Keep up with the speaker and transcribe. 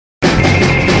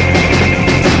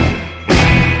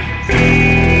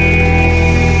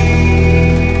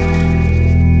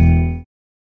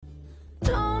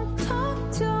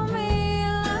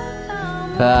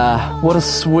Ah, what a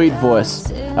sweet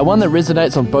voice, and one that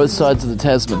resonates on both sides of the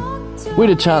Tasman. We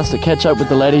had a chance to catch up with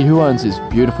the lady who owns this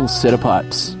beautiful set of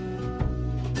pipes.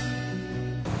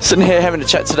 Sitting here having a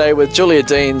chat today with Julia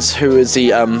Deans, who is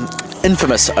the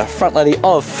infamous front lady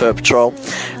of Fur Patrol,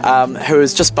 who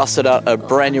has just busted out a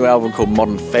brand new album called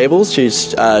Modern Fables.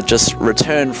 She's just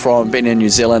returned from being in New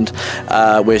Zealand,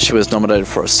 where she was nominated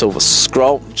for a Silver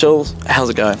Scroll. Jules, how's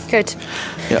it going? Good.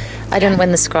 Yep. I didn't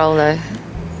win the scroll though.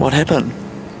 What happened?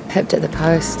 Pipped at the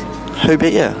post. Who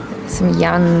beat you? Some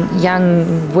young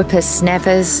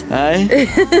whippersnappers. Hey?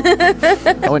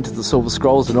 I went to the Silver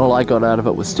Scrolls and all I got out of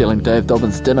it was stealing Dave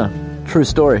Dobbin's dinner. True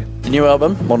story. A new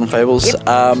album, Modern Fables, Yep.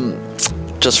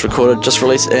 just recorded, just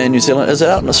released in New Zealand. Is it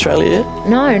out in Australia yet?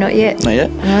 No, not yet. Not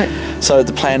yet? No. So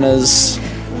the plan is?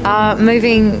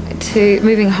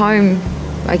 Moving home,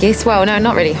 I guess. Well, no,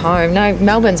 not really home. No,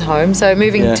 Melbourne's home. So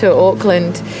moving to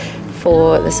Auckland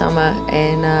for the summer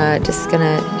and just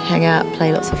gonna hang out,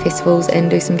 play lots of festivals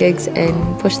and do some gigs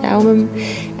and push the album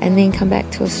and then come back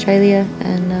to Australia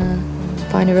and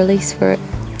find a release for it.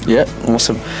 Yeah,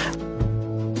 awesome.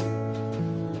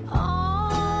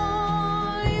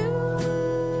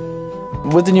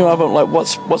 With the new album, like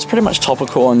what's pretty much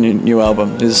topical on your new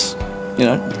album is,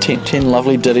 10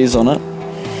 lovely ditties on it.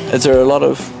 Is there a lot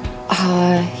of...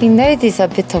 there's a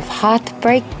bit of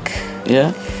heartbreak.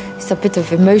 Yeah? There's a bit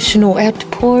of emotional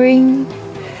outpouring.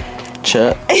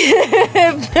 Chat.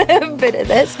 Bit of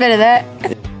this, bit of that.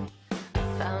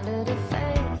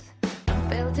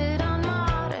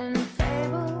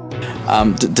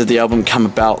 Did the album come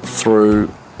about through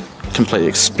complete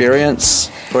experience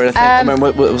or anything? I mean,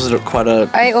 was it quite a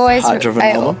heart-driven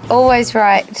album? I always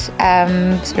write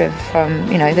sort of from,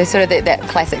 the sort of that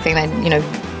classic thing that,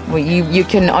 you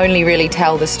can only really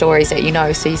tell the stories that you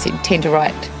know, so you tend to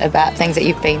write about things that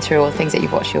you've been through or things that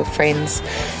you've watched your friends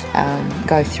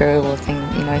go through or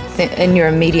in your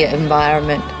immediate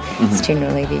environment. Mm-hmm. It's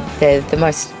generally the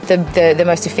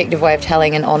most effective way of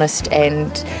telling an honest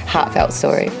and heartfelt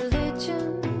story.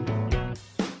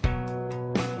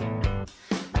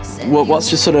 What's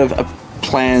your sort of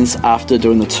plans after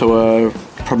doing the tour,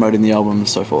 promoting the album and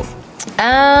so forth?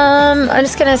 I'm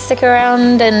just going to stick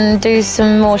around and do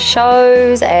some more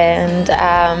shows and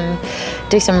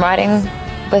do some writing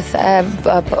with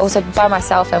also by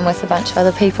myself and with a bunch of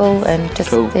other people and just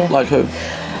cool. Yeah. Like who?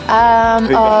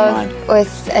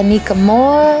 With Anika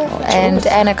Moore and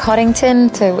Anna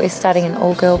Coddington. So we're starting an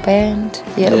all-girl band.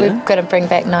 Yeah, we're going to bring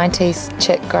back 90s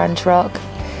chick grunge rock.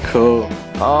 Cool.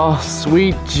 Oh,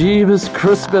 sweet Jeebus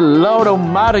Crispy Lord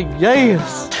Almighty,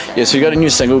 yes! Yeah, so you got a new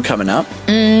single coming up.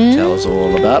 Mm. Tell us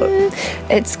all about it.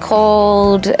 It's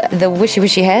called The Wish You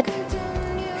Wish You Had.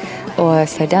 Or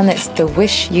so down, that's The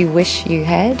Wish You Wish You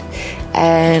Had.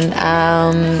 And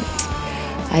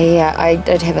I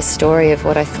did have a story of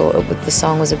what I thought the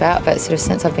song was about, but sort of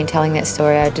since I've been telling that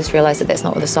story, I just realised that that's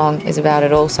not what the song is about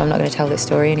at all, so I'm not going to tell that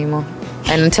story anymore.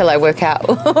 And until I work out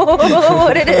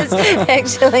what it is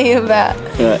actually about.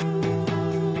 Yeah.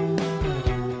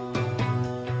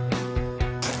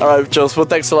 All right, Jules, well,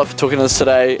 thanks a lot for talking to us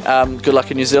today. Good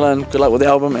luck in New Zealand, good luck with the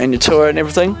album and your tour and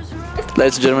everything.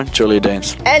 Ladies and gentlemen, Julia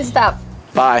Deans. And stop.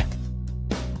 Bye.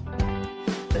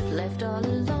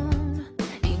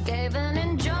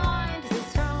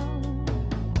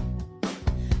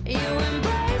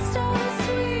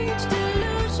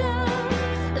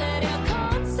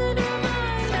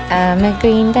 I'm a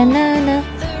green banana.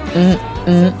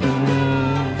 Mm-mm-mm.